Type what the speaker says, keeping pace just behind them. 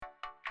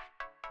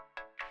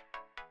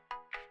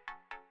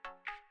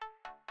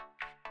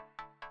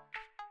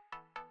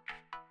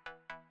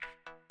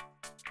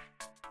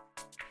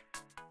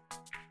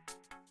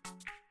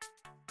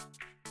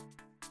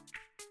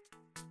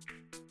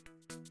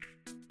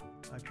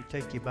If you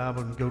take your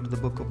Bible and go to the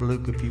book of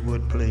Luke, if you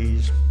would,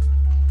 please.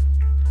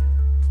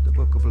 The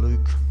book of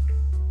Luke,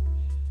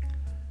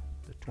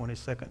 the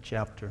 22nd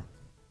chapter,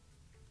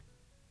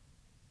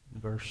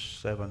 verse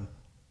 7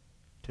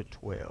 to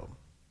 12.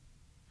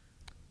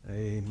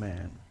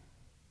 Amen.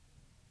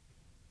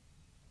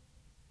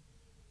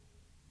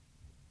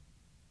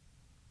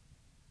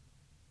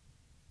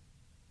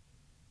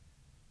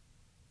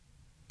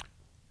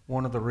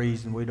 One of the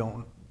reasons we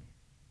don't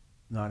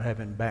not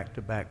having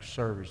back-to-back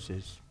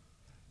services,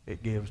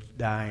 it gives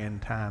Diane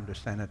time to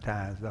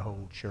sanitize the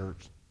whole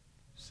church,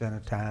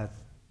 sanitize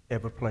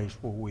every place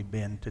where we've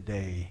been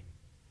today.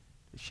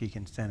 She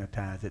can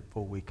sanitize it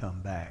before we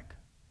come back.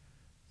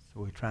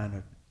 So we're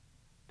trying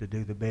to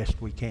do the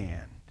best we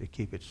can to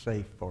keep it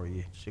safe for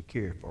you,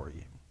 secure for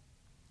you.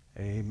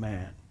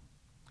 Amen.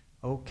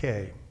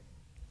 Okay.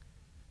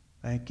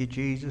 Thank you,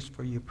 Jesus,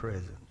 for your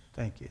presence.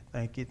 Thank you,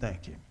 thank you,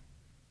 thank you.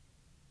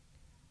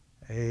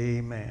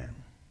 Amen.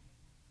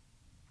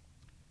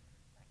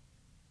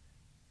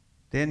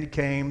 Then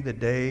came the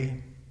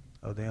day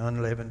of the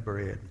unleavened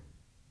bread,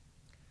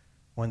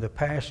 when the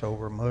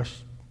Passover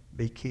must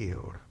be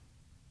killed.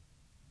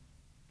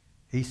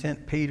 He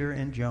sent Peter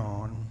and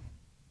John,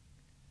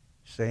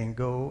 saying,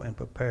 "Go and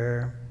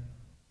prepare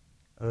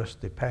us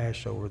the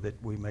Passover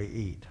that we may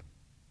eat."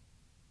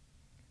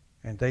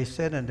 And they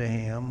said unto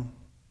him,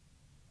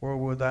 "Where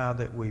wilt thou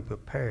that we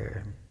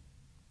prepare?"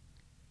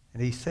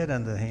 And he said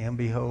unto him,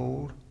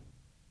 "Behold,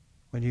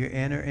 when you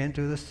enter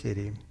into the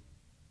city,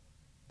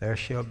 there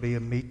shall be a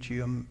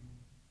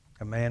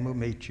man will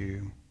meet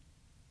you,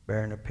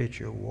 bearing a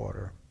pitcher of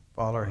water.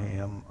 Follow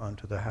him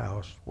unto the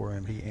house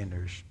wherein he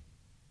enters.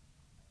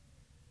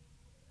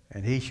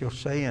 And he shall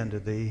say unto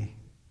thee,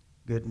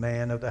 Good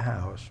man of the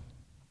house,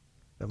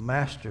 the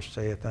master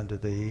saith unto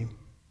thee,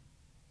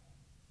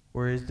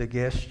 Where is the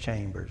guest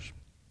chambers?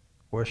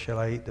 Where shall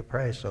I eat the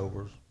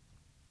Passovers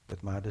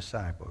with my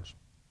disciples?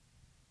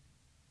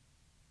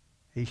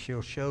 He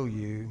shall show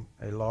you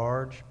a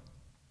large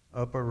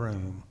upper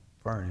room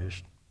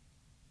furnished,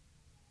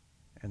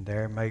 and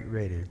there make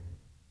ready."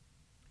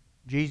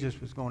 Jesus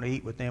was going to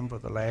eat with them for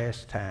the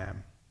last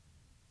time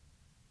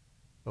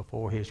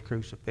before his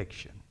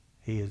crucifixion.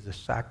 He is the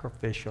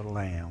sacrificial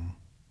lamb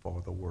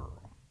for the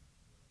world.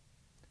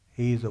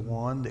 He is the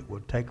one that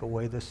will take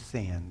away the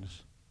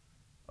sins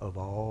of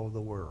all the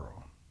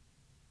world.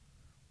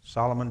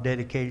 Solomon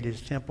dedicated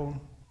his temple.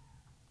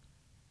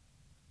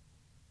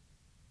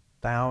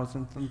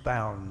 Thousands and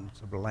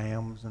thousands of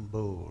lambs and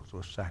bulls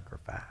were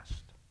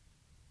sacrificed.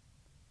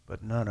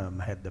 But none of them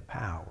had the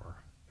power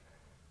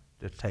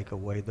to take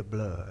away the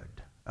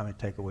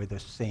take away the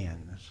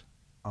sins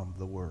of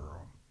the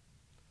world.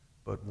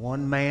 But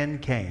one man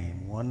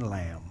came, one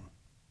lamb,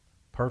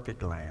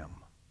 perfect lamb.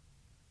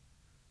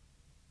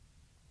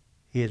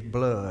 His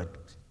blood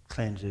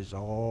cleanses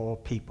all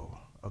people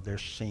of their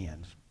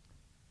sins.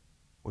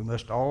 We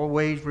must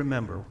always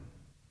remember,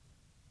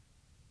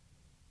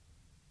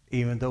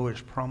 even though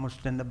it's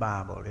promised in the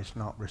Bible, it's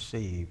not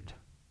received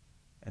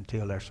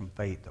until there's some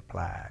faith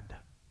applied.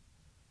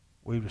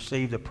 We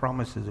receive the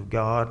promises of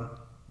God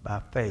by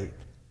faith.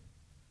 It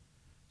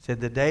said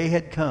the day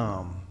had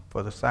come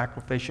for the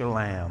sacrificial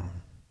lamb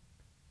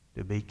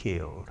to be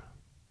killed.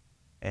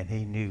 And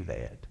he knew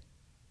that.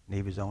 And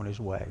he was on his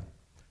way.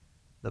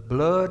 The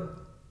blood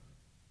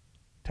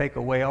take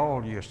away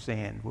all your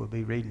sins. We'll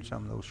be reading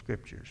some of those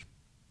scriptures.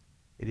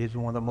 It is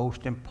one of the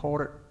most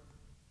important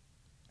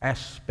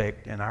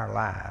aspects in our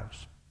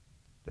lives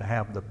to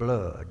have the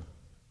blood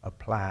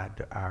applied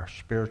to our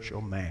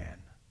spiritual man,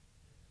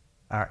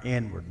 our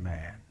inward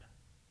man,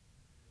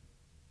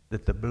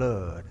 that the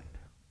blood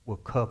will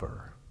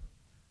cover,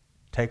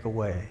 take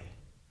away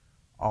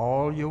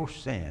all your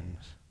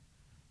sins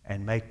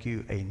and make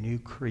you a new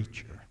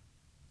creature.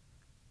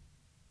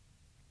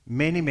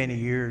 Many, many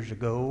years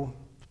ago,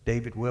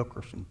 David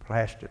Wilkerson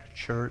pastored a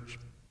church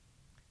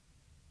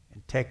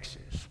in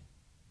Texas.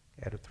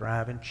 He had a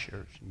thriving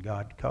church, and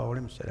God called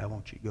him and said, "I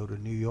want you to go to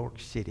New York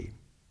City.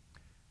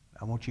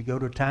 I want you to go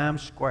to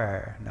Times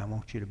Square, and I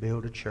want you to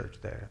build a church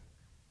there."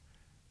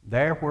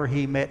 There where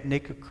he met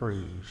Nicky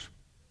Cruz,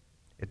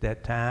 at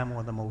that time one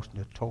of the most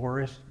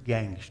notorious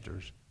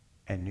gangsters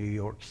in New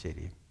York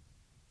City.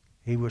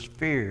 He was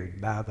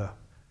feared by the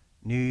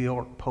New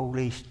York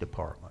Police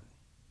Department.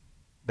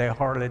 They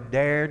hardly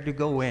dared to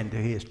go into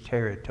his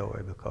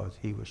territory because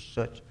he was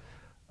such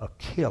a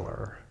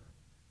killer.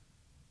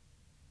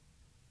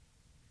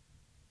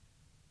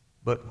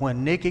 But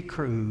when Nicky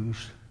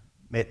Cruz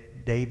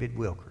met David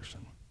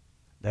Wilkerson,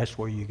 that's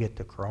where you get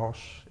the cross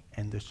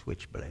and the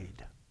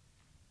switchblade.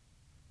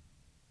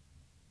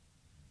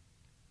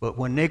 But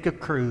when Nicky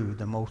Cruz,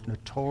 the most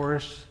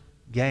notorious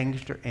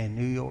gangster in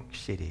New York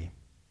City,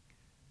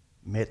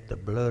 met the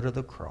blood of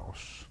the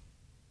cross,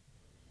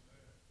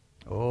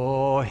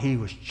 oh, he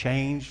was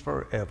changed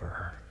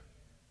forever.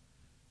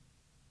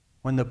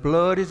 When the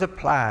blood is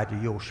applied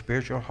to your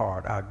spiritual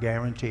heart, I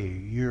guarantee you,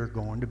 you're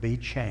going to be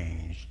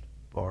changed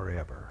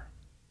forever.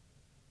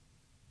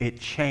 It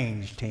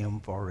changed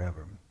him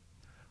forever.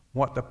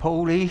 What the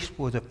police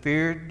was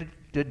afraid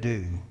to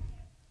do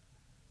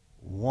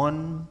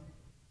one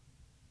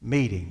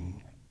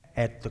meeting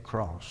at the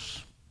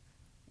cross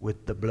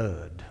with the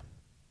blood.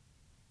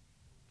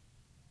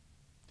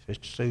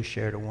 Sister Sue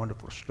shared a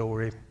wonderful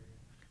story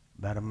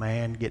about a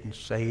man getting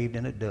saved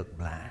in a duck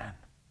blind,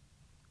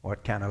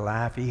 what kind of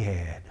life he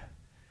had.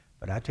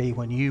 But I tell you,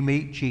 when you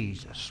meet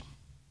Jesus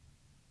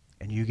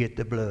and you get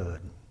the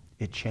blood,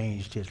 it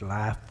changed his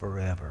life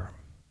forever.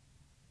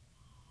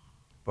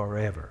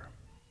 Forever.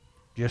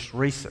 Just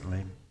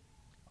recently,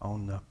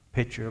 on the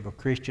picture of a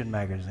Christian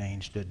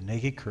magazine, stood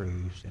Nicky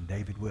Cruz and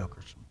David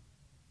Wilkerson.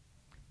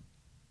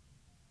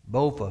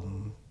 Both of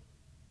them,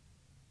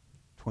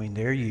 between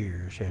their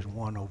years, has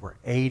won over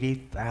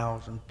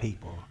 80,000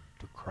 people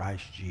to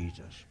Christ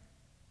Jesus.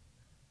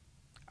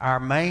 Our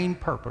main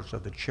purpose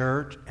of the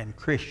church and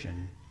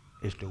Christian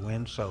is to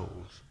win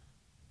souls.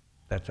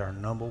 That's our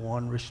number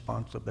one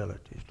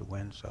responsibility, is to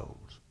win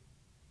souls.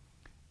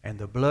 And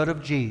the blood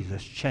of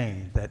Jesus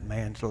changed that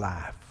man's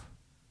life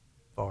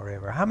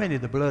forever. How many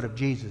of the blood of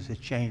Jesus has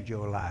changed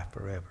your life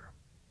forever?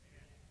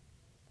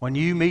 When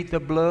you meet the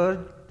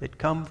blood that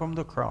comes from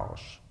the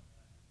cross,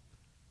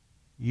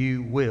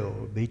 you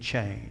will be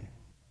changed.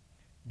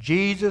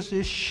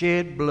 Jesus'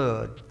 shed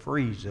blood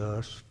frees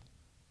us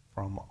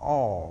from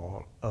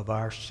all of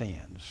our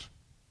sins.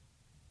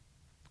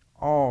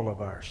 All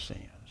of our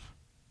sins.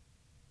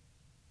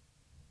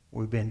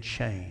 We've been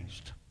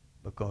changed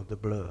because the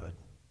blood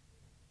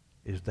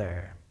is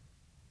there.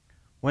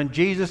 When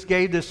Jesus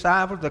gave the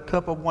disciples the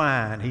cup of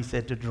wine, he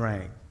said to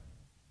drink.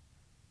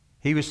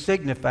 He was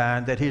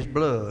signifying that his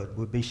blood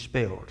would be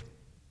spilled.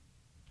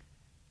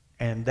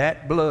 And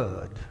that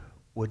blood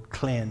would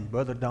cleanse,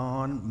 Brother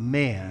Don,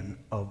 men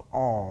of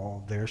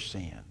all their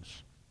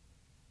sins.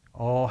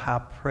 Oh, how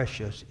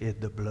precious is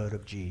the blood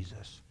of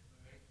Jesus.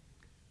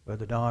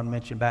 Brother Don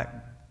mentioned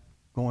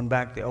going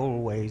back the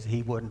old ways.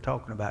 He wasn't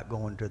talking about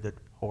going to the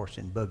horse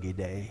and buggy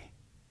day.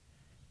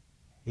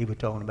 He was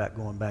talking about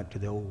going back to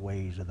the old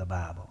ways of the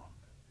Bible.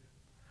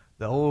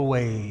 The old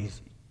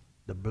ways,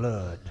 the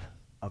blood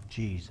of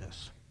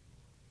Jesus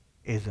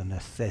is a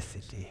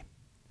necessity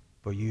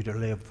for you to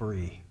live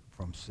free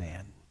from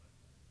sin.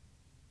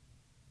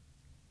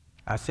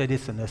 I said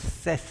it's a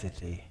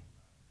necessity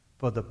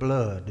for the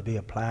blood to be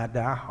applied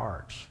to our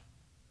hearts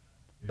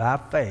by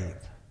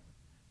faith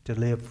to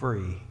live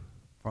free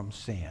from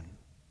sin.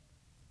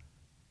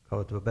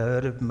 Because the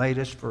blood has made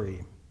us free.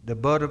 The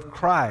blood of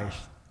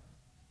Christ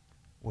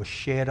was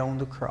shed on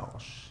the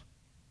cross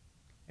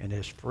and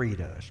has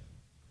freed us.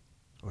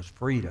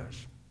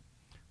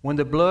 When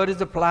the blood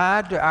is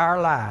applied to our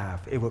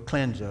life, it will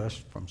cleanse us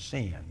from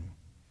sin.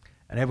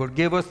 And it will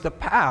give us the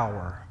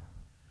power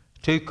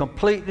to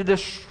completely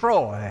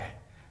destroy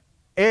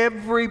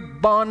every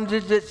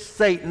bondage that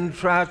Satan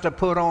tries to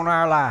put on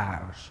our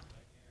lives.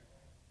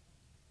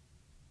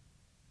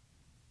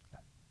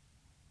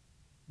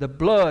 The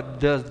blood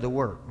does the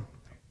work.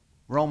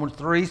 Romans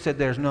 3 said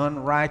there's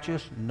none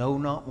righteous, no,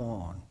 not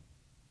one.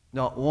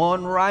 Not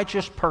one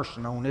righteous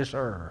person on this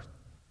earth.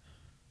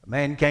 A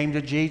man came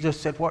to Jesus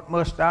and said, "What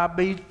must I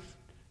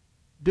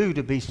do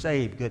to be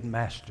saved, good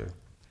master?"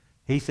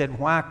 He said,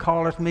 "Why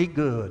calleth me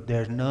good?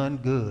 There's none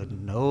good,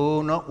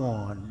 no, not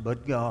one,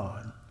 but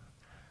God."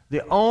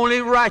 The only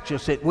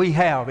righteous that we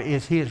have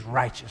is his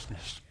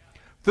righteousness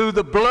through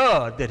the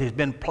blood that has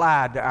been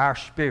applied to our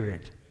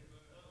spirit.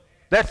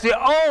 That's the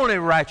only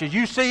righteous.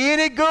 You see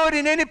any good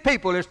in any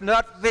people, it's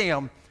not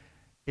them.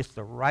 It's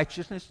the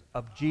righteousness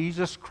of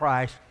Jesus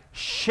Christ,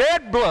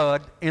 shed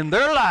blood in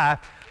their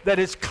life that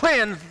has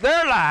cleansed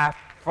their life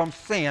from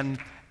sin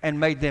and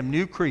made them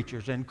new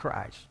creatures in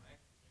Christ.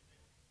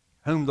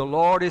 Whom the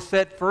Lord has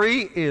set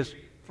free is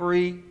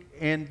free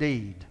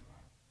indeed.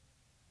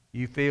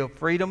 You feel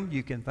freedom,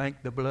 you can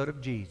thank the blood of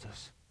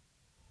Jesus.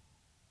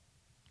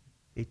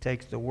 He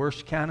takes the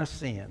worst kind of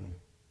sin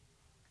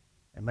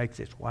and makes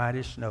it white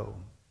as snow.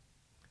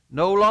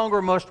 No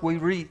longer must we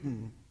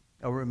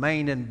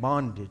remain in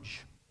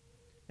bondage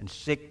and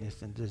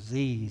sickness and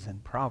disease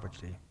and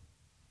poverty.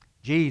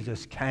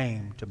 Jesus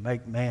came to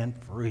make man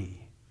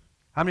free.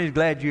 How many are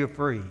glad you're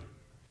free?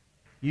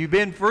 You've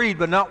been freed,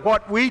 but not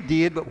what we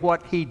did, but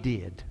what he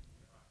did.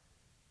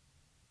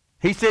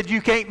 He said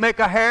you can't make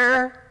a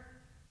hair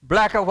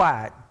black or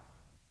white.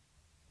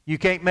 You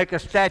can't make a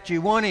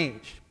statue 1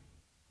 inch.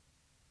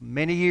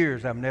 Many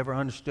years I've never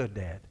understood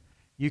that.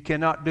 You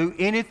cannot do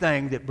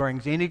anything that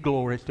brings any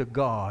glory to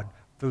God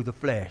through the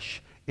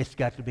flesh. It's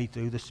got to be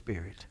through the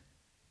Spirit.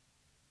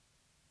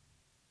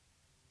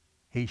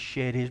 He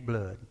shed his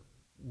blood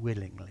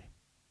willingly.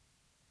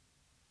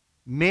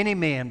 Many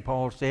men,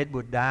 Paul said,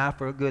 would die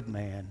for a good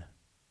man,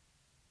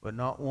 but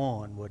not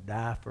one would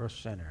die for a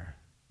sinner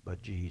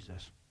but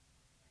Jesus.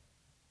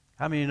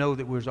 How many know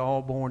that we was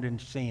all born in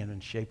sin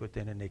and shaped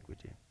within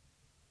iniquity?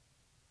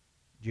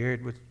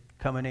 Jared was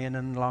coming in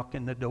and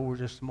locking the doors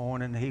this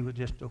morning. He was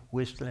just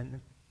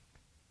whistling.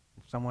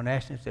 Someone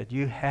asked him, said,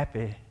 "You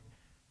happy?"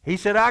 He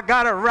said, "I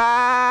got a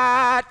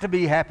right to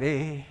be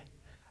happy.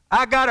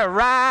 I got a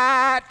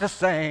right to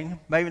sing."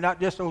 Maybe not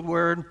just those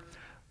words,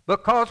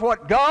 Because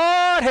what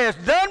God has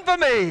done for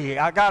me,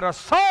 I got a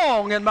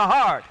song in my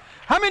heart.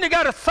 How many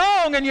got a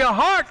song in your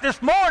heart this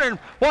morning,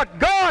 what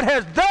God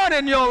has done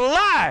in your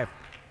life?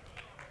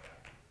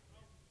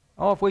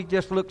 Oh, if we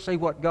just look, see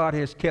what God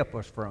has kept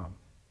us from.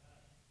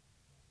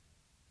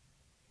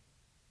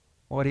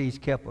 What He's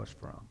kept us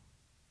from.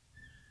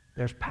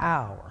 There's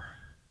power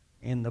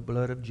in the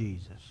blood of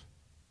Jesus.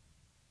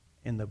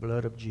 In the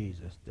blood of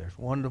Jesus. There's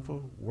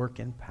wonderful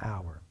working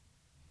power.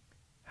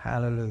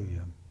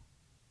 Hallelujah.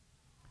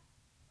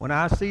 When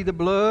I see the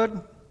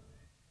blood,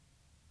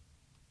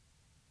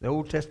 the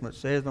Old Testament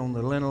says on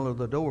the lintel of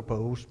the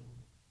doorpost,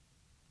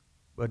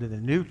 but in the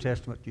New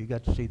Testament you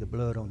got to see the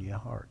blood on your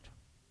heart.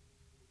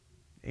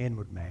 The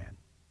inward man.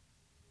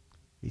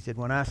 He said,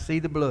 when I see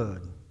the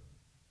blood,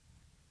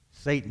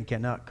 Satan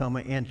cannot come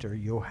and enter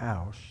your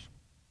house.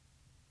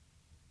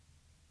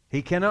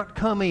 He cannot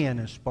come in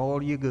and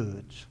spoil your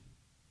goods.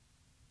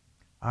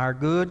 Our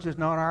goods is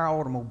not our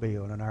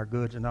automobile, and our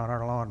goods is not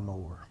our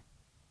lawnmower.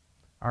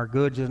 Our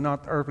goods is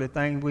not the earthly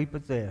things we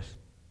possess.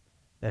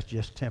 That's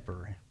just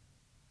temporary.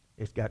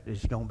 It's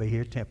going to be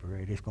here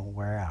temporary. It's going to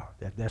wear out.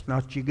 That's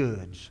not your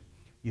goods.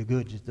 Your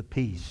goods is the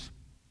peace.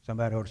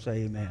 Somebody ought to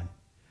say amen.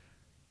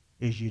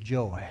 Is your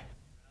joy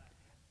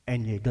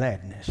and your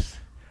gladness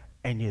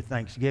and your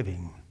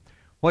thanksgiving.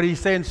 What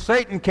he's saying,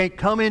 Satan can't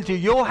come into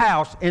your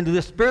house, into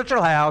this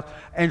spiritual house,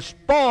 and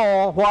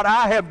spoil what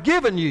I have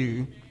given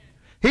you.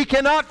 He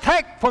cannot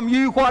take from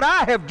you what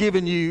I have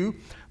given you,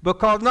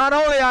 because not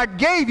only I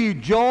gave you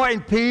joy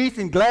and peace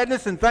and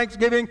gladness and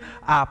thanksgiving,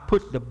 I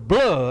put the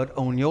blood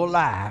on your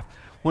life.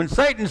 When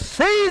Satan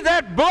sees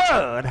that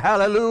blood,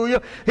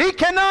 hallelujah, he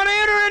cannot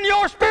enter in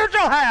your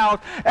spiritual house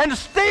and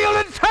steal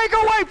and take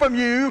away from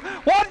you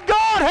what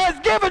God has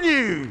given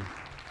you.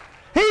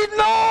 He's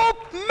no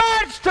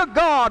match to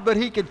God, but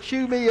he can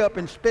chew me up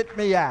and spit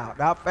me out.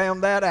 I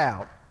found that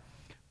out.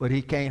 But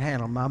he can't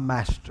handle my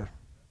master,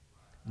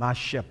 my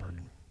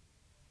shepherd,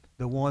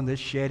 the one that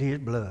shed his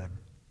blood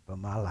for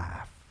my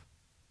life.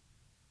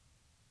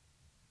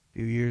 A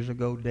few years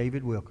ago,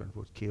 David Wilkins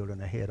was killed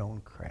in a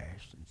head-on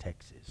crash in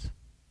Texas.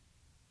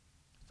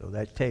 So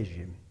that tells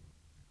you,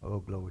 oh,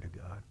 glory to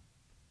God.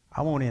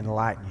 I want to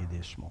enlighten you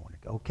this morning,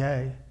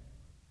 okay?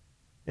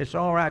 It's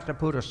all right to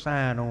put a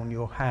sign on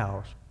your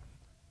house.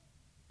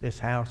 This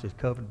house is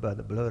covered by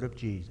the blood of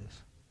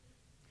Jesus.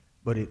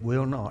 But it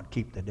will not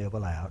keep the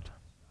devil out.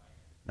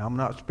 Now, I'm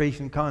not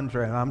speaking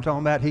contrary. I'm talking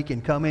about he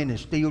can come in and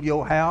steal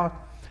your house.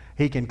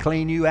 He can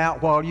clean you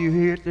out while you're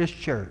here at this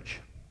church.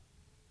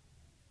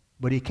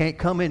 But he can't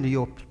come into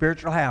your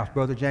spiritual house,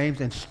 Brother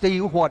James, and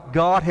steal what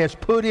God has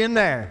put in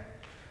there.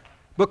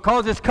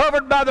 Because it's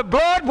covered by the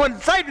blood. When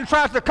Satan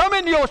tries to come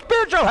into your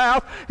spiritual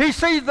house, he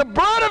sees the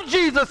blood of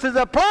Jesus is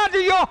applied to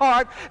your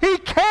heart. He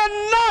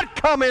cannot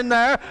come in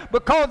there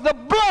because the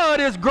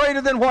blood is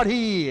greater than what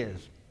he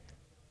is.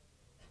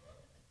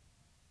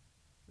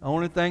 The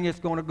only thing that's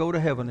going to go to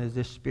heaven is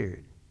this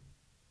spirit.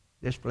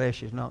 This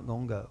flesh is not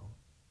going to go.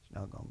 It's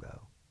not going to go.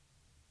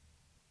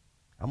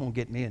 I'm going to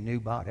get me a new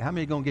body. How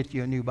many are going to get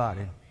you a new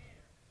body?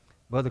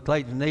 Brother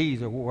Clayton's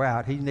knees are wore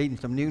out. He's needing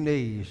some new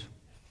knees.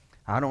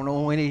 I don't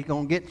know when he's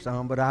going to get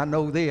some, but I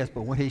know this.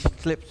 But when he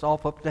slips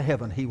off up to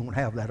heaven, he won't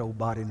have that old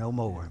body no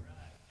more.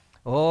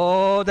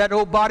 Oh, that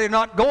old body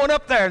not going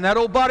up there, and that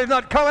old body's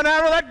not coming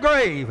out of that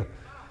grave.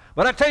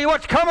 But I tell you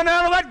what's coming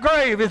out of that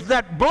grave is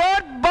that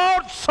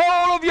blood-bought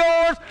soul of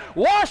yours,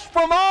 washed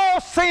from all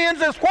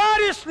sins as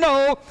white as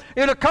snow.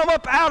 It'll come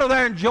up out of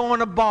there and join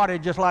the body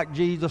just like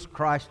Jesus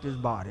Christ's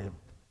body.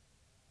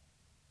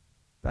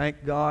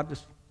 Thank God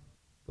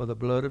for the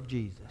blood of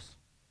Jesus.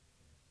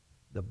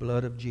 The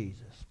blood of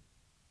Jesus.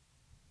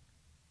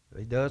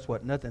 He does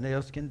what nothing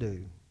else can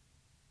do.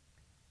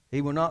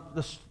 He will not,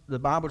 the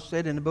Bible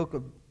said in the book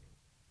of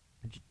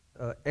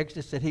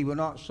Exodus that he will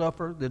not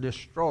suffer the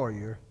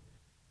destroyer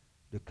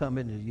to come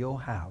into your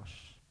house.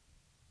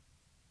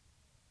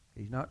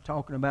 He's not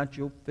talking about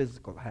your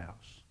physical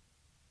house.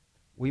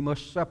 We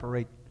must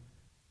separate,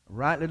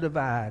 rightly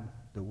divide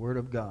the Word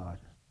of God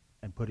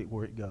and put it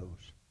where it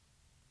goes.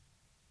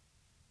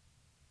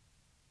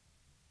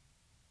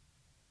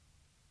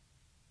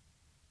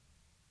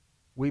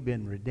 We've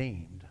been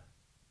redeemed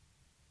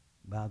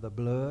by the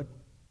blood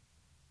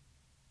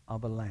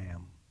of a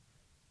lamb,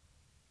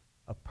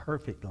 a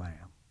perfect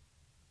lamb.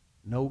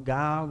 No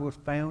guile was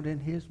found in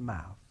his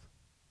mouth.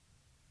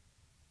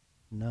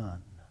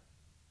 None.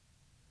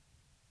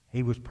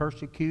 He was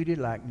persecuted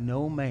like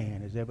no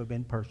man has ever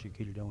been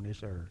persecuted on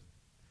this earth.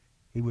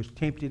 He was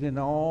tempted in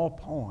all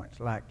points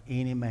like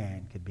any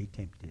man could be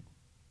tempted,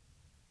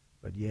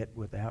 but yet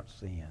without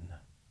sin.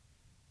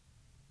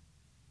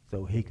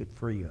 So he could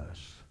free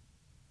us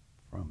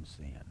from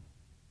sin.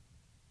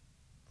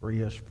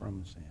 Free us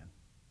from sin.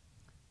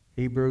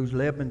 Hebrews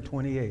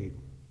 11:28.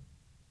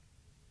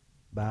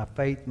 By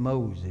faith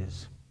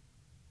Moses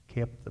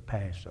kept the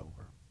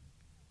Passover.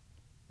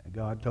 And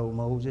God told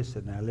Moses,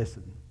 said, now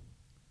listen,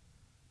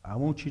 I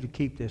want you to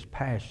keep this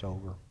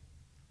Passover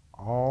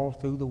all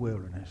through the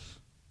wilderness.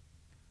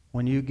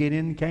 When you get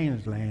in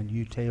Canaan's land,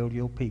 you tell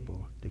your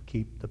people to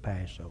keep the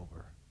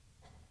Passover.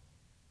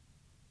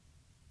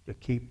 to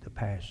keep the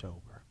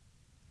Passover.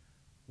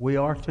 We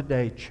are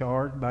today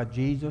charged by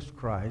Jesus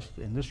Christ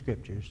in the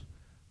Scriptures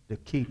to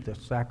keep the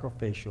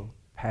sacrificial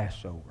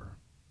Passover.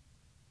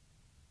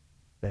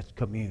 That's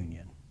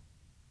communion.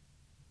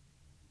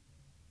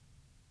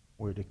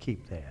 We're to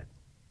keep that.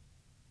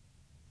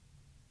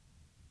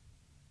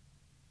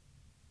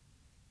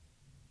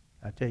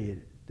 I tell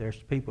you,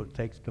 there's people that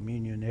takes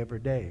communion every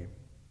day.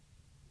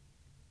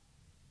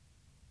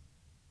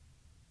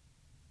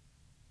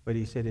 But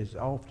he said, as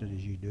often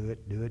as you do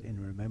it in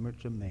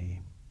remembrance of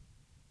me.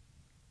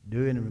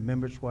 Do it in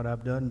remembrance of what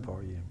I've done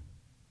for you.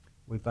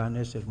 We find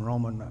this in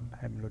Romans. I'm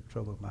having a little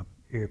trouble with my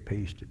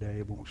earpiece today.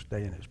 It won't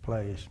stay in its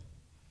place.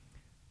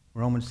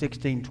 Romans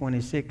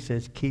 16:26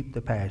 says, keep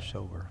the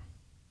Passover.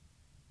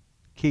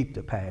 Keep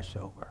the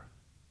Passover.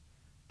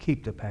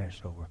 Keep the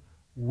Passover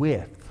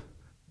with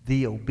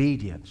the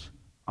obedience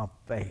of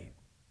faith.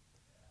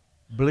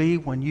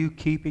 Believe when you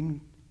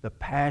keeping the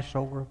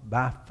Passover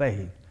by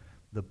faith,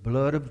 the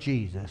blood of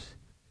Jesus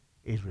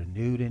is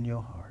renewed in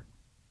your heart.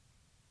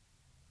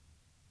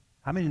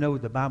 How many know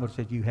the Bible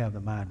said you have the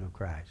mind of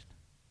Christ?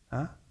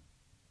 Huh?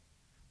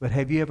 But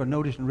have you ever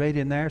noticed and read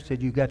in there, said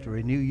you got to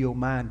renew your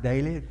mind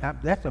daily?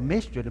 That's a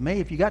mystery to me.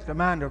 If you got the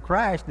mind of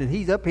Christ and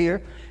he's up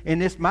here in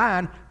this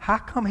mind, how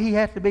come he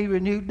has to be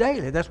renewed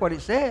daily? That's what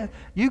it says.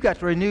 You got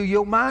to renew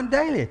your mind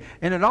daily.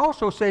 And it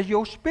also says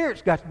your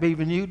spirit's got to be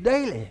renewed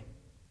daily.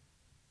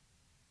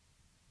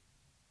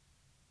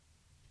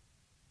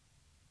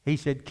 He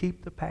said,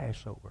 keep the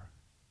Passover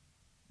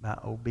by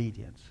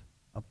obedience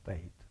of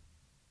faith.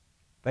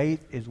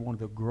 Faith is one of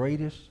the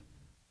greatest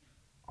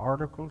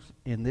articles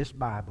in this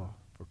Bible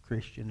for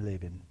Christian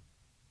living.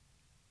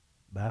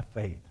 By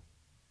faith.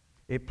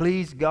 It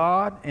pleased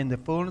God in the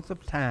fullness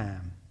of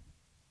time,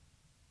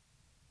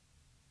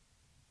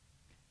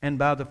 and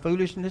by the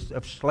foolishness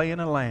of slaying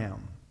a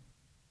lamb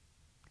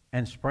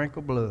and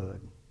sprinkle blood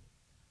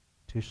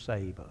to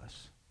save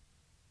us.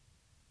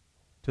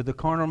 To the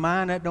carnal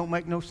mind, that don't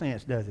make no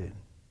sense, does it?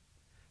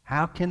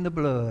 How can the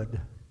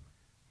blood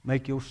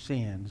make your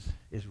sins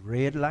as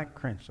red like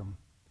crimson,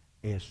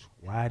 as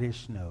white as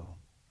snow?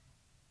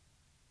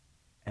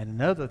 And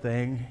another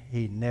thing,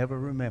 he never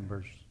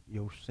remembers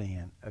your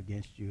sin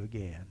against you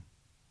again.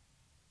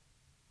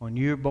 When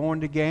you're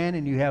born again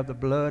and you have the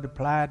blood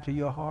applied to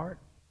your heart,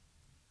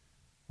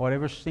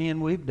 whatever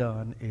sin we've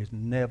done is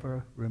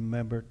never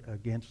remembered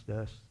against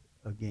us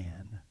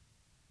again.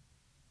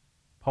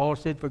 Paul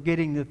said,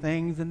 forgetting the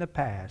things in the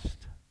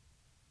past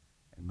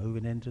and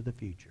moving into the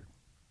future.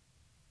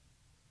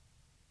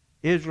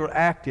 Israel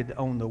acted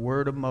on the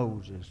word of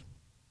Moses,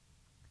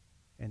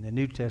 and the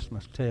New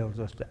Testament tells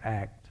us to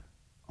act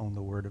on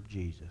the word of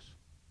Jesus.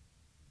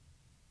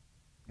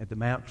 At the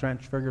Mount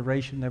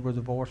Transfiguration, there was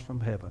a voice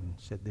from heaven,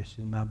 said, this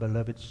is my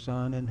beloved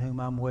Son in whom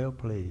I'm well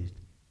pleased.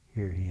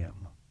 Hear him.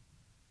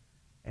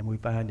 And we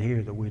find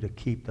here that we're to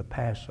keep the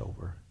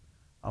Passover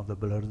of the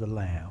blood of the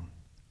Lamb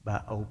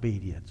by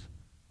obedience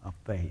of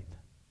faith.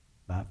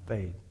 By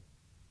faith.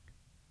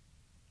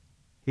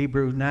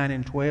 Hebrews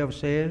 9:12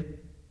 says,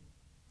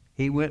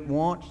 he went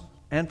once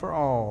and for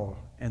all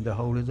in the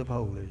holies of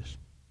holies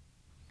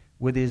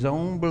with his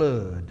own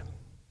blood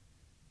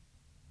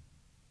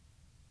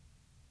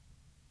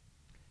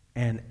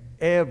and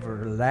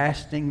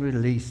everlasting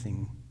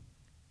releasing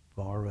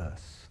for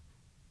us.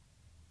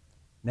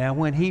 Now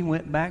when he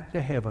went back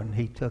to heaven,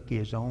 he took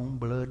his own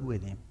blood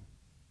with him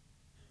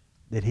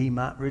that he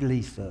might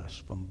release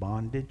us from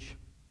bondage.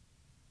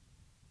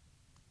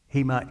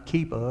 He might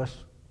keep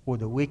us where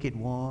the wicked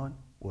one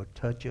will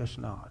touch us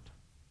not.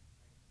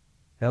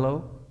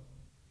 Hello?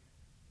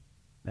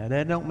 Now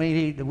that don't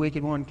mean the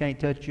wicked one can't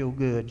touch your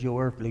goods,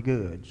 your earthly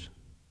goods.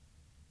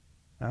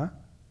 Huh?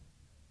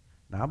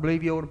 Now I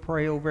believe you ought to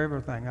pray over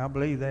everything. I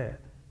believe that.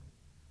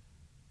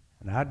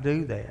 And I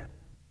do that.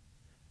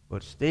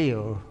 But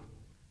still,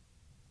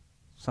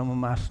 some of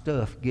my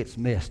stuff gets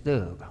messed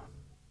up.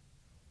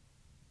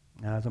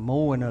 Now, I was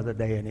mowing the other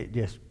day and it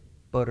just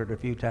sputtered a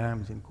few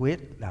times and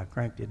quit. I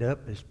cranked it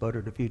up, it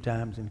sputtered a few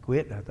times and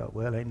quit. I thought,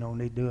 well, ain't no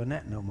need doing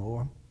that no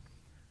more.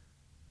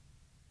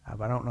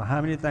 I don't know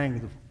how many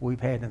things we've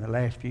had in the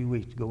last few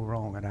weeks go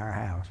wrong in our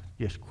house.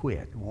 Just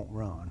quit, won't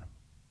run.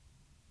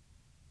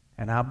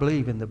 And I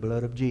believe in the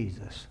blood of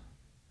Jesus.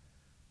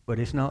 But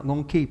it's not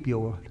going to keep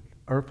your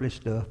earthly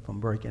stuff from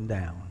breaking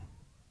down.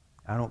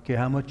 I don't care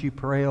how much you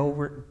pray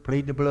over it,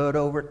 plead the blood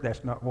over it.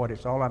 That's not what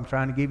it's all. I'm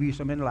trying to give you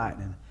some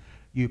enlightening.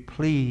 You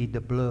plead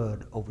the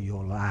blood over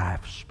your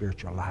life,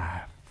 spiritual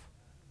life.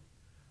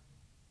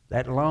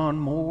 That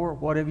lawnmower,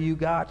 whatever you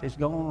got that's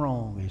going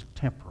wrong is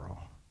temporal.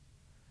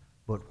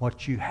 But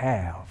what you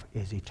have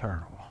is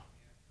eternal.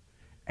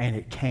 And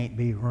it can't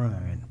be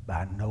ruined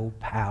by no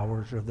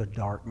powers of the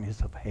darkness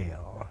of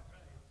hell.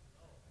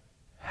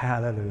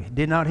 Hallelujah.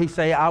 Did not he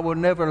say, I will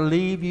never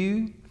leave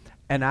you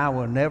and I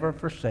will never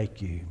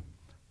forsake you.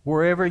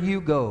 Wherever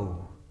you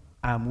go,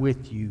 I'm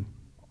with you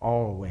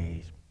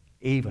always,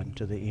 even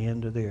to the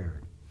end of the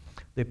earth.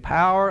 The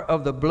power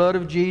of the blood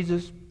of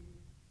Jesus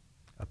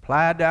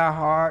applied to our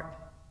heart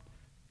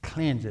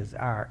cleanses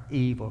our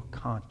evil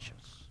conscience.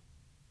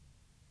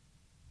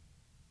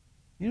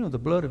 You know, the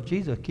blood of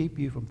Jesus keep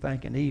you from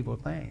thinking evil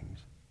things.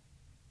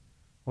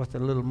 What's the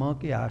little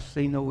monkey? I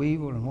see no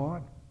evil and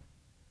what?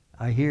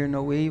 I hear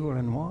no evil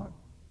and what?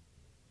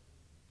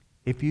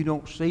 If you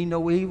don't see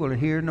no evil and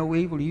hear no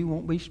evil, you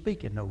won't be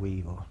speaking no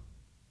evil.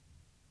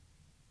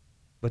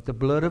 But the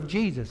blood of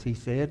Jesus, he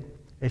said,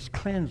 has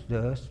cleansed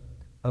us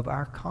of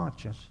our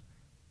conscience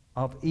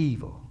of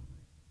evil.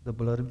 The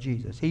blood of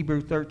Jesus.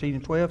 Hebrews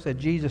 13:12 said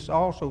Jesus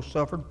also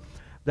suffered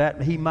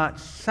that he might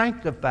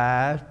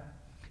sanctify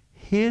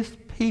his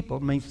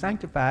people.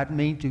 Sanctified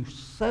means to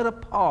set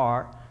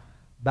apart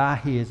by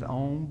his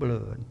own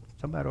blood.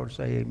 Somebody ought to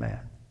say amen.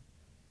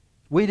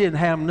 We didn't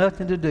have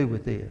nothing to do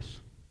with this.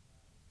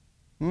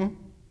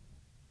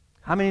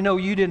 How many know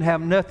you didn't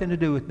have nothing to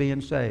do with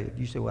being saved?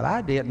 You say, well,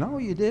 I did. No,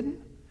 you didn't.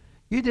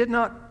 You did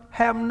not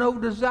have no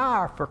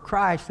desire for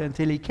Christ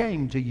until he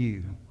came to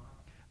you.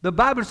 The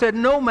Bible said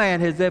no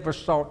man has ever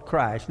sought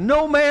Christ.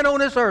 No man on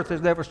this earth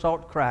has ever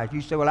sought Christ.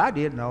 You say, well, I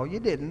did. No, you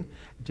didn't,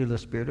 until the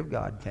Spirit of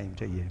God came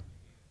to you.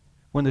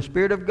 When the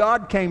Spirit of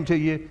God came to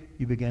you,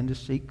 you began to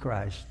seek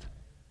Christ.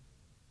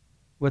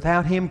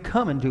 Without him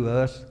coming to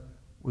us,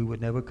 we would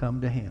never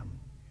come to him.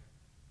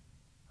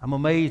 I'm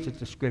amazed at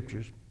the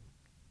Scriptures.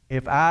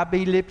 If I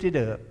be lifted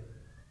up,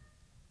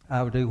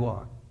 I will do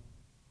what?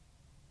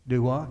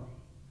 Do what?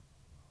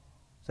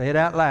 Say it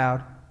out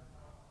loud.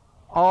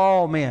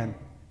 All men.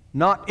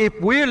 Not if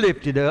we're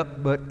lifted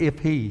up, but if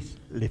he's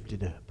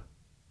lifted up.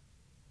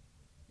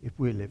 If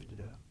we're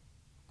lifted up.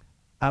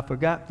 I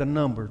forgot the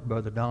numbers,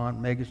 Brother Don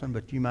Megason,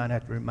 but you might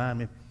have to remind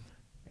me.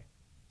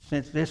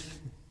 Since this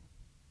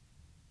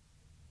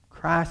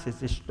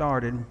crisis has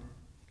started,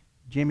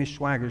 Jimmy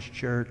Swagger's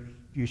church,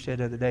 you said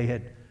the other day,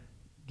 had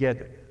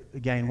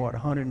gained what,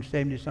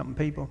 170-something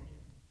people?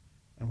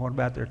 And what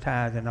about their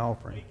tithes and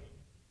offering?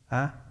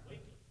 Huh?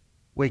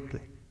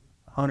 Weekly.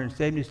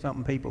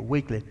 170-something people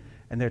weekly.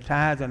 And their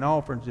tithes and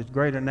offerings is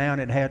greater now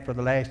than it had for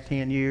the last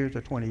 10 years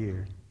or 20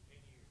 years.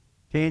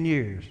 10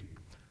 years.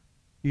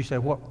 You say,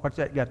 what's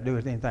that got to do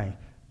with anything?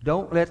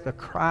 Don't let the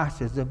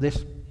crisis of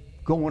this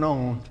going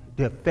on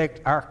to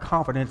affect our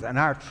confidence and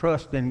our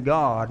trust in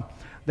God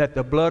that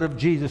the blood of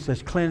Jesus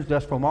has cleansed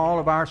us from all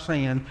of our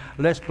sin.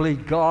 Let's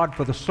believe God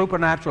for the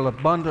supernatural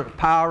abundant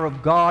power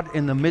of God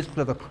in the midst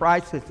of the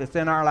crisis that's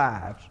in our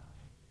lives.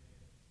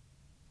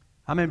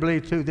 How many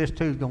believe this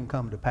too is going to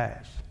come to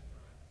pass?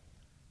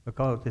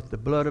 Because it's the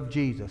blood of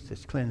Jesus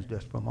that's cleansed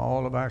us from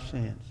all of our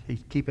sins.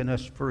 He's keeping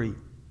us free.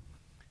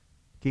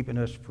 Keeping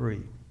us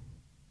free.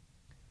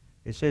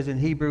 It says in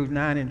Hebrews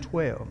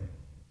 9:12,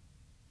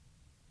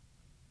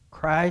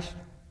 Christ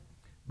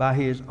by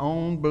his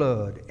own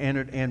blood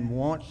entered in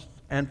once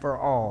and for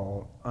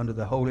all under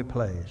the holy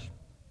place,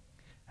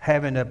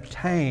 having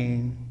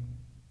obtained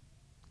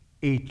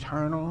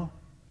eternal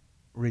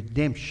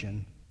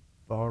redemption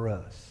for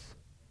us.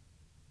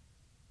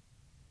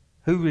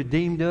 Who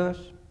redeemed us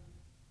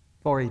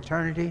for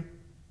eternity?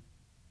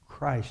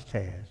 Christ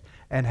has.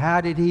 And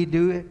how did he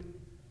do it?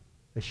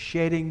 The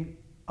shedding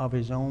of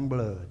his own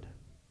blood,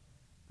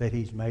 that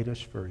he's made us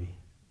free.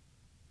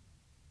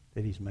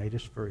 That he's made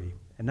us free.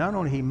 And not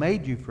only he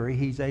made you free,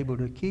 he's able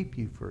to keep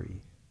you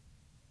free.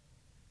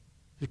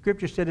 The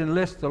Scripture said,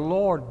 unless the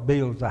Lord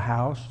builds a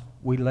house,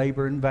 we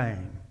labor in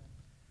vain.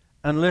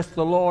 Unless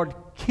the Lord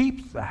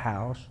keeps the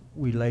house,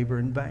 we labor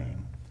in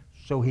vain.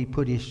 So he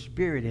put his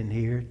Spirit in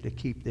here to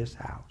keep this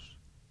house.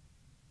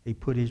 He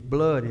put his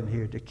blood in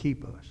here to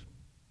keep us.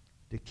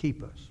 To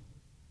keep us.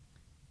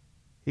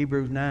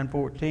 Hebrews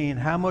 9:14,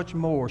 how much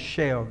more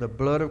shall the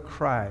blood of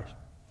Christ,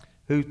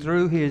 who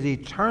through his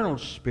eternal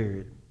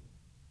Spirit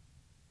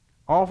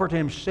offered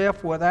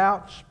himself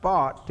without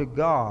spot to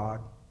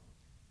God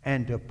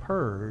and to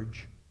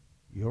purge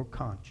your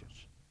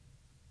conscience.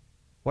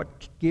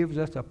 What gives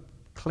us a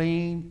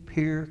clean,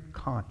 pure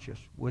conscience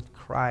with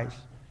Christ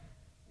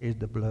is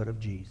the blood of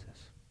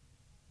Jesus.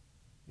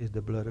 Is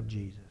the blood of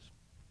Jesus.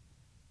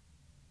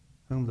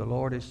 Whom the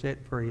Lord has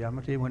set free. I'm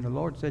going to tell you, when the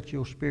Lord sets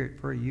your spirit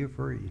free, you're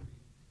free.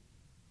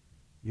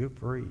 You're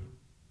free.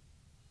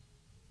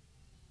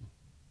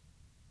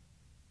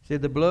 See,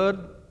 the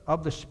blood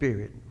of the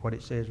Spirit, what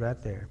it says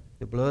right there,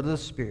 the blood of the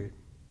Spirit,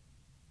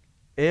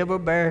 ever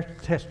bears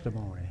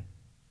testimony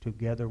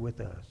together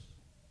with us.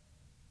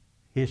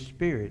 His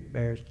Spirit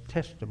bears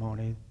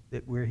testimony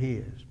that we're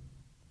his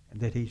and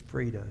that he's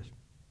freed us.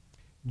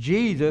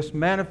 Jesus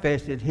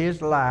manifested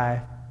his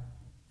life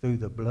through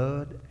the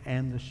blood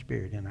and the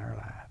Spirit in our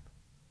life.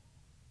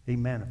 He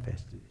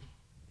manifested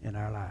it in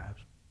our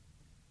lives.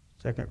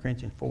 2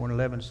 Corinthians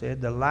 4:11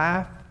 said, the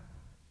life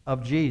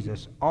of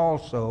Jesus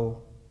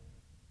also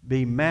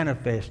be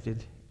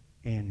manifested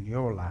in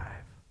your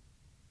life.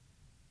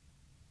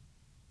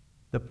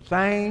 The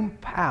same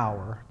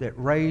power that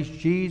raised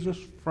Jesus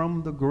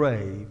from the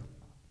grave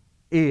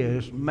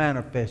is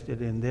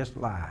manifested in this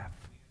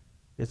life.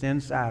 It's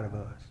inside of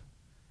us.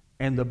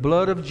 And the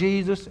blood of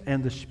Jesus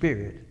and the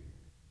Spirit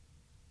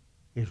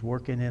is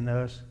working in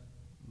us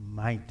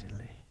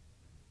mightily.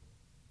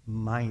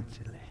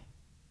 Mightily.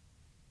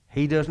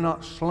 He does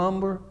not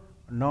slumber,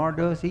 nor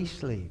does he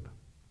sleep.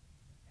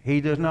 He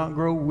does not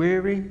grow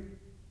weary,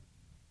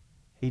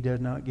 He does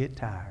not get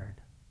tired.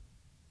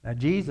 Now,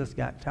 Jesus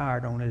got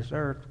tired on this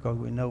earth because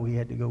we know he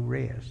had to go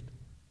rest.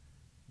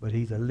 But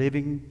he's a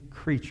living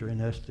creature in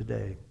us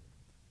today.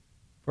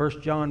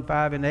 1 John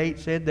 5:8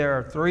 said, there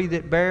are three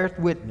that beareth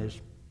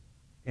witness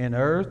in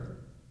earth.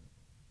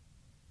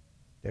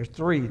 There's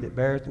three that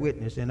beareth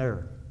witness in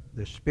earth.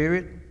 The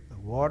Spirit, the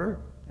water,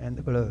 and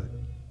the blood.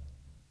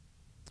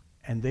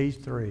 And these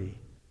three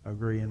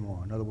agree in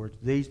one. In other words,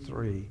 these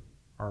three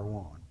are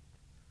one.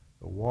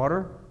 The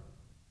water,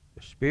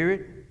 the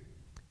Spirit.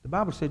 The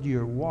Bible said you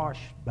are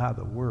washed by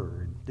the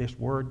Word. This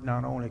Word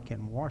not only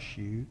can wash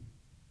you,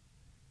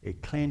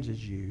 it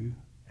cleanses you,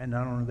 and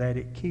not only that,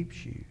 it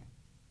keeps you.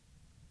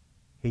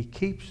 He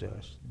keeps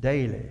us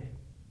daily.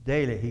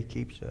 Daily he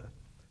keeps us.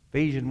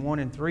 Ephesians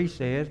 1:3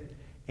 says,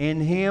 in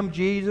him,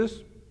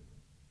 Jesus,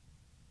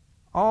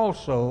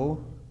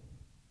 also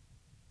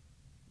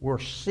were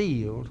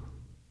sealed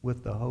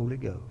with the Holy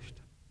Ghost.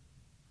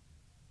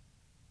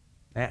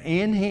 Now,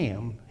 in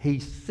him, he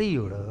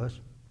sealed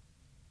us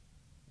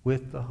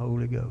with the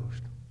Holy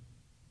Ghost.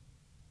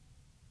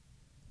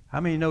 How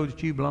many know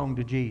that you belong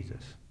to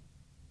Jesus?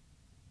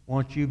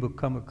 Once you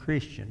become a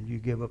Christian, you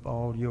give up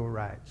all your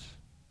rights.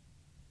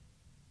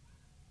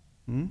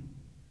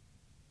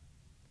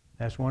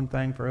 That's one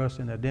thing for us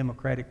in a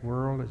democratic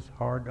world. It's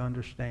hard to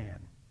understand.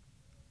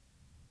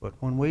 But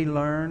when we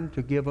learn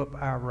to give up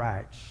our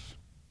rights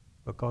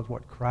because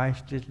what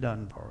Christ has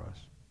done for us,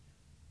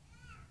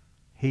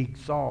 he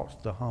exalts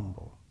the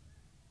humble,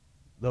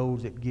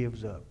 those that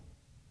gives up.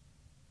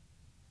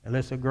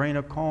 Unless a grain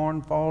of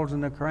corn falls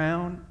in the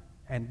ground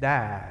and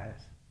dies,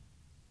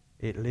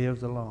 it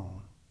lives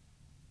alone.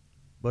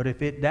 But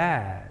if it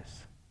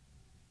dies,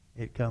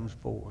 it comes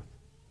forth.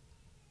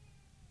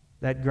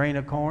 That grain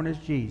of corn is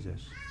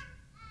Jesus.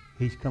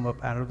 He's come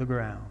up out of the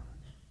ground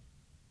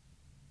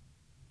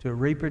to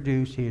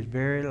reproduce his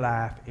very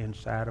life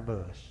inside of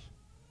us.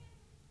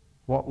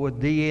 What was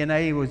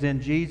DNA was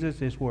in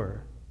Jesus is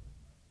where?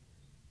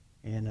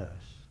 In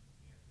us.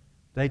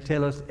 They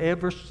tell us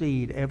every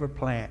seed, every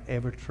plant,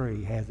 every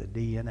tree has a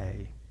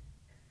DNA.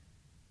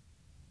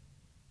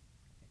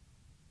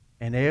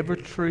 And every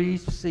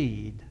tree's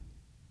seed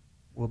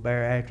will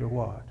bear after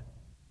what?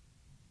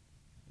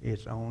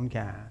 Its own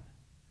kind.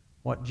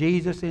 What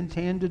Jesus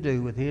intended to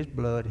do with his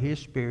blood, his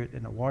Spirit,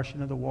 and the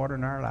washing of the water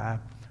in our life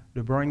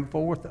to bring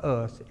forth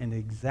us in the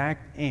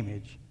exact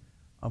image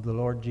of the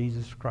Lord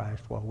Jesus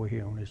Christ while we're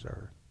here on this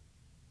earth.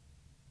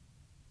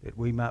 That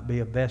we might be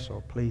a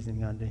vessel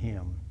pleasing unto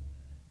him.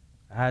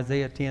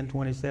 Isaiah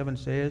 10:27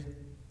 says,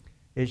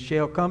 it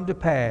shall come to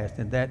pass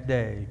in that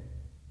day,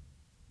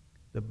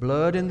 the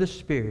blood and the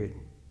Spirit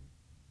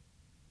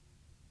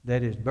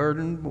that is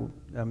burdened,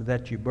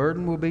 that your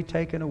burden will be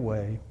taken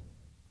away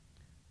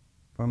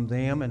from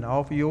them and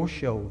off of your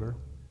shoulder,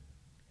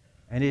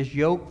 and his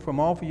yoke from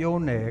off of your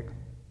neck,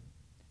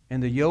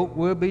 and the yoke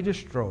will be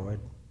destroyed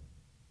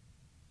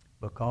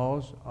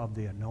because of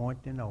the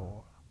anointing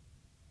oil.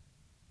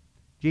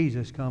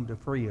 Jesus come to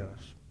free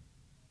us.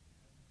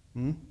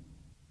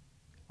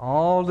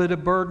 All that are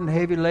burdened,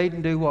 heavy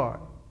laden, do what?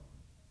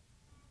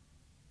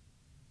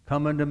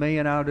 Come unto me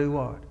and I'll do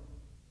what?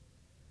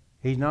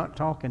 He's not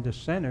talking to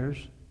sinners.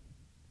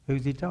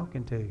 Who's he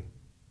talking to?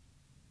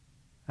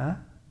 Huh?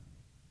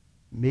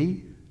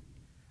 Me?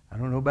 I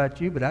don't know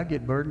about you, but I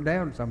get burdened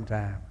down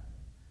sometime.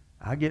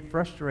 I get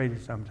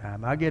frustrated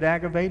sometime. I get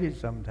aggravated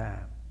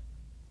sometime.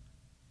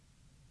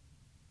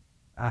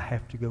 I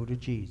have to go to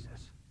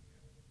Jesus.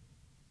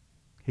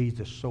 He's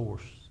the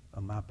source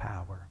of my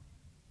power,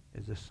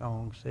 as the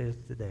song says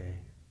today.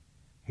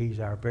 He's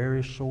our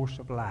very source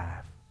of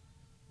life,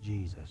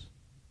 Jesus.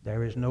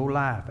 There is no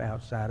life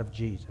outside of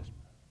Jesus.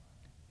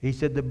 He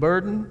said the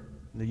burden,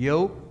 the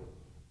yoke,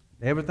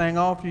 everything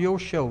off of your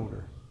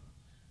shoulder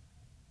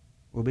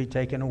will be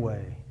taken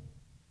away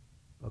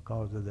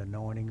because of the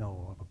anointing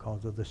oil,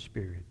 because of the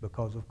Spirit,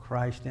 because of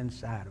Christ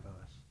inside of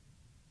us.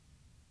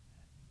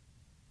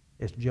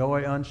 It's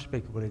joy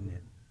unspeakable, isn't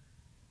it?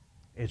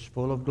 It's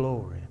full of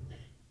glory.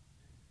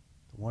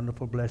 The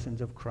wonderful blessings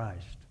of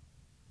Christ.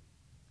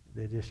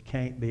 They just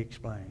can't be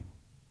explained.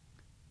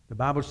 The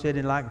Bible said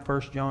in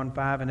 1 John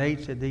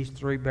 5:8 said these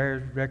three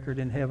bear record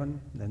in heaven,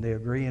 and they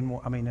agree in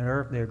one. In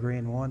earth they agree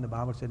in one. The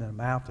Bible said in the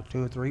mouth of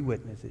two or three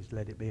witnesses,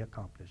 let it be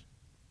accomplished.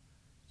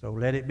 So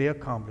let it be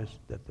accomplished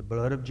that the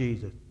blood of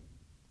Jesus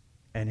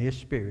and his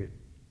Spirit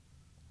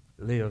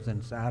lives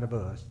inside of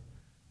us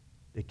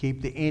to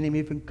keep the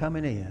enemy from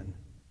coming in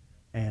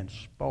and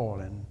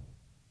spoiling.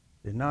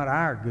 It's not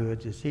our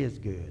goods, it's his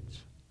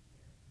goods.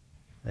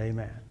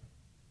 Amen.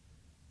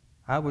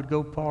 I would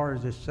go far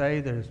as to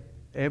say there's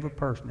every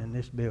person in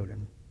this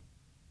building,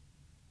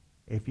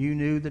 if you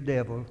knew the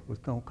devil was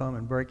going to come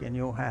and break in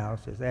your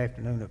house this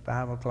afternoon at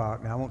 5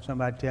 o'clock, now I want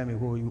somebody to tell me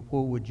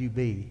where would you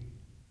be?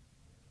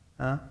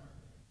 Huh?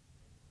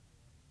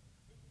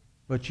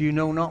 But you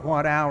know not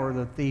what hour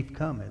the thief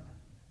cometh.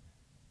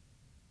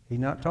 He's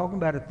not talking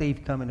about a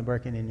thief coming and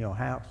breaking in your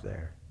house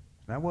there.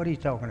 That's not what he's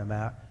talking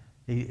about.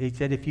 He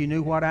said if you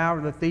knew what hour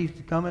the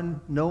thief's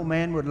coming, no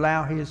man would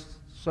allow his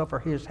suffer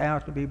his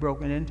house to be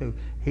broken into.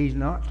 He's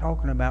not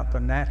talking about the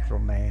natural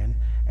man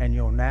and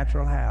your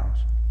natural house.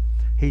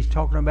 He's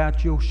talking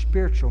about your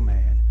spiritual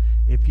man.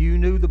 If you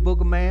knew the book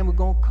of man was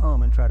going to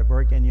come and try to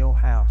break in your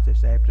house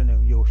this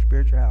afternoon, your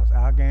spiritual house,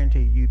 I'll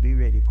guarantee you'd be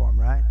ready for him,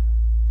 right?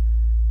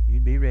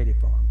 You'd be ready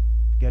for him.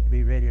 You got to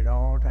be ready at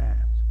all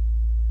times.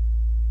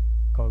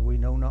 Because we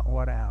know not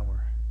what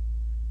hour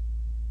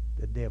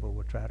the devil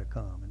will try to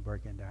come and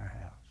break into our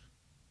house.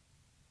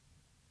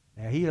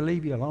 Now, he'll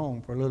leave you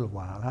alone for a little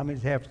while. How many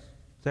have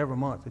several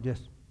months of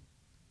just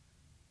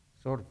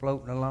sort of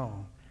floating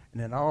along?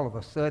 And then all of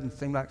a sudden, it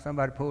seemed like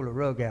somebody pulled a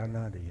rug out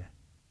under you.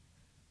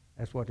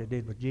 That's what they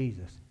did with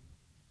Jesus.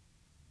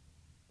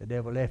 The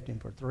devil left him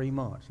for 3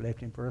 months, left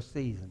him for a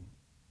season.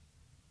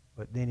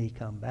 But then he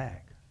come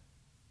back.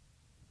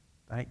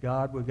 Thank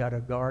God we got a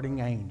guarding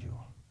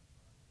angel.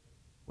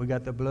 We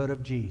got the blood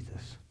of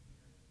Jesus.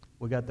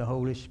 We got the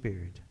Holy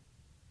Spirit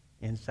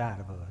inside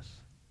of us.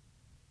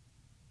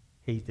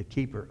 He's the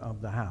keeper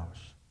of the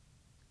house.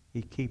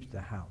 He keeps the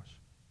house.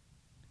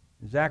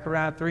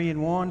 Zechariah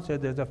 3:1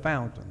 said there's a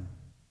fountain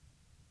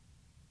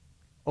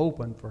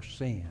open for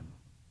sin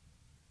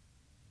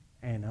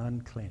and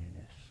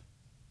uncleanness.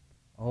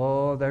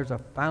 Oh, there's a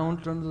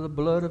fountain of the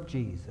blood of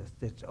Jesus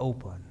that's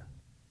open,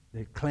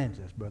 that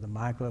cleanses, Brother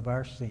Michael, of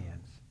our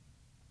sins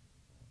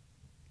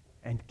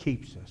and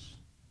keeps us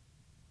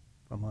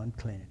from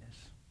uncleanness.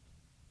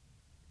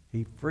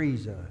 He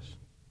frees us.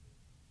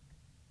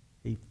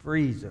 He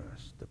frees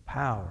us, the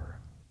power.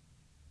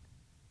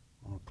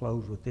 I'm going to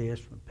close with this.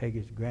 When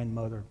Peggy's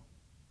grandmother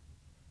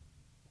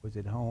was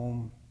at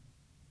home,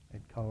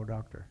 they'd called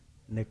Dr.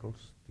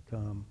 Nichols to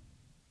come.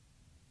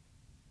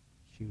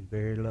 She was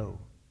very low.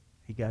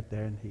 He got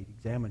there and he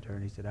examined her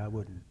and he said, I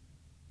wouldn't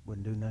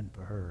do nothing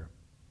for her.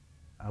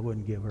 I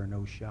wouldn't give her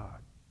no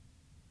shot.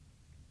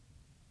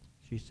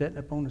 She's sitting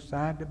up on the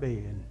side of the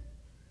bed.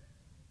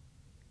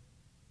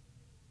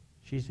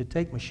 She said,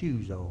 take my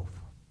shoes off.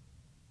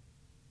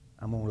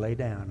 I'm going to lay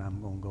down. I'm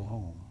going to go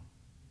home.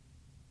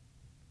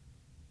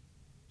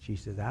 She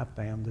says, I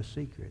found the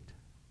secret.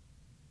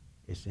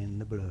 It's in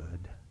the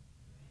blood.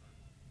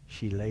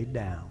 She laid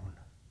down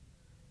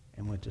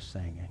and went to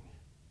singing.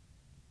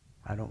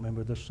 I don't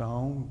remember the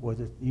song.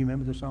 You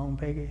remember the song,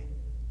 Peggy?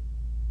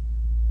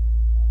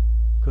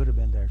 Could have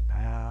been there's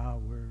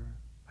power,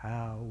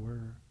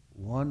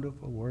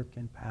 wonderful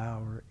working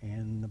power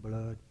in the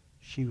blood.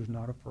 She was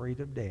not afraid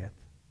of death.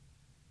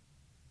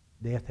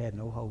 Death had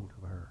no hold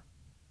of her.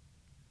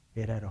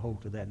 It had a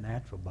hold of that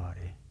natural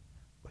body,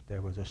 but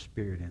there was a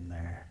spirit in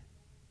there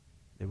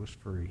that was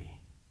free.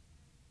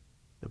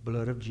 The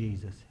blood of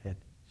Jesus had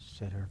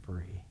set her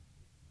free.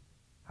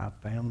 I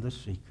found the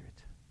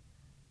secret.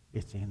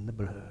 It's in the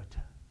blood.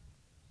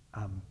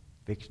 I'm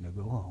fixing to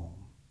go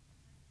home.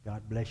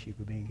 God bless you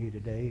for being here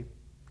today.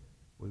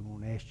 We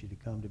won't ask you to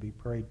come to be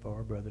prayed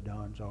for. Brother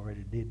Don's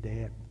already did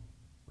that,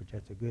 which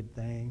that's a good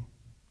thing.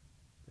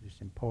 But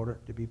it's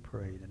important to be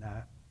prayed. And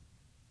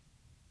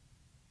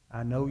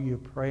I know you're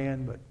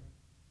praying, but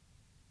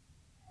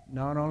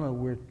not only are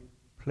we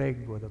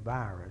plagued with a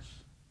virus,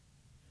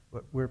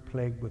 but we're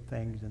plagued with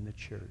things in the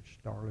church.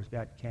 Darla's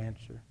got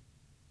cancer.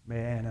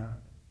 Mariana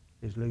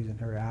is losing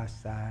her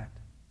eyesight.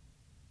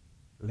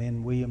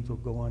 Lynn Williams will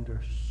go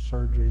under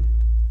surgery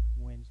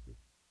Wednesday.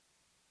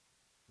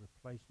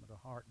 Replacement of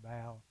heart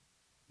valve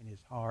in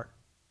his heart.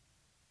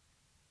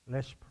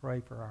 Let's pray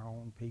for our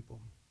own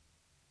people.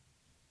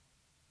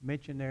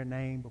 Mention their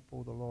name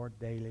before the Lord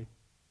daily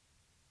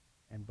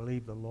and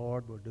believe the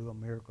Lord will do a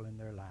miracle in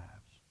their lives.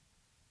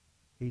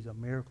 He's a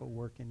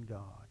miracle-working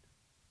God.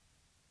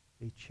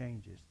 He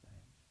changes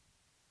things.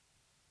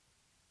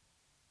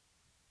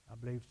 I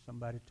believe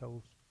somebody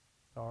told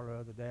Starla the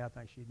other day, I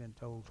think she's been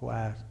told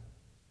twice,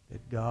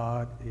 that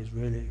God is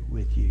really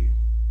with you.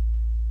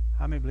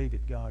 How many believe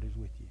that God is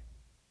with you?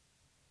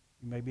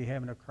 You may be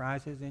having a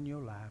crisis in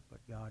your life, but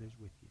God is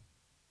with you.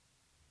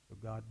 So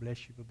God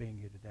bless you for being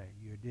here today.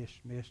 You're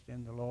dismissed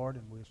in the Lord,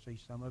 and we'll see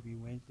some of you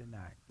Wednesday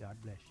night. God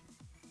bless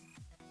you.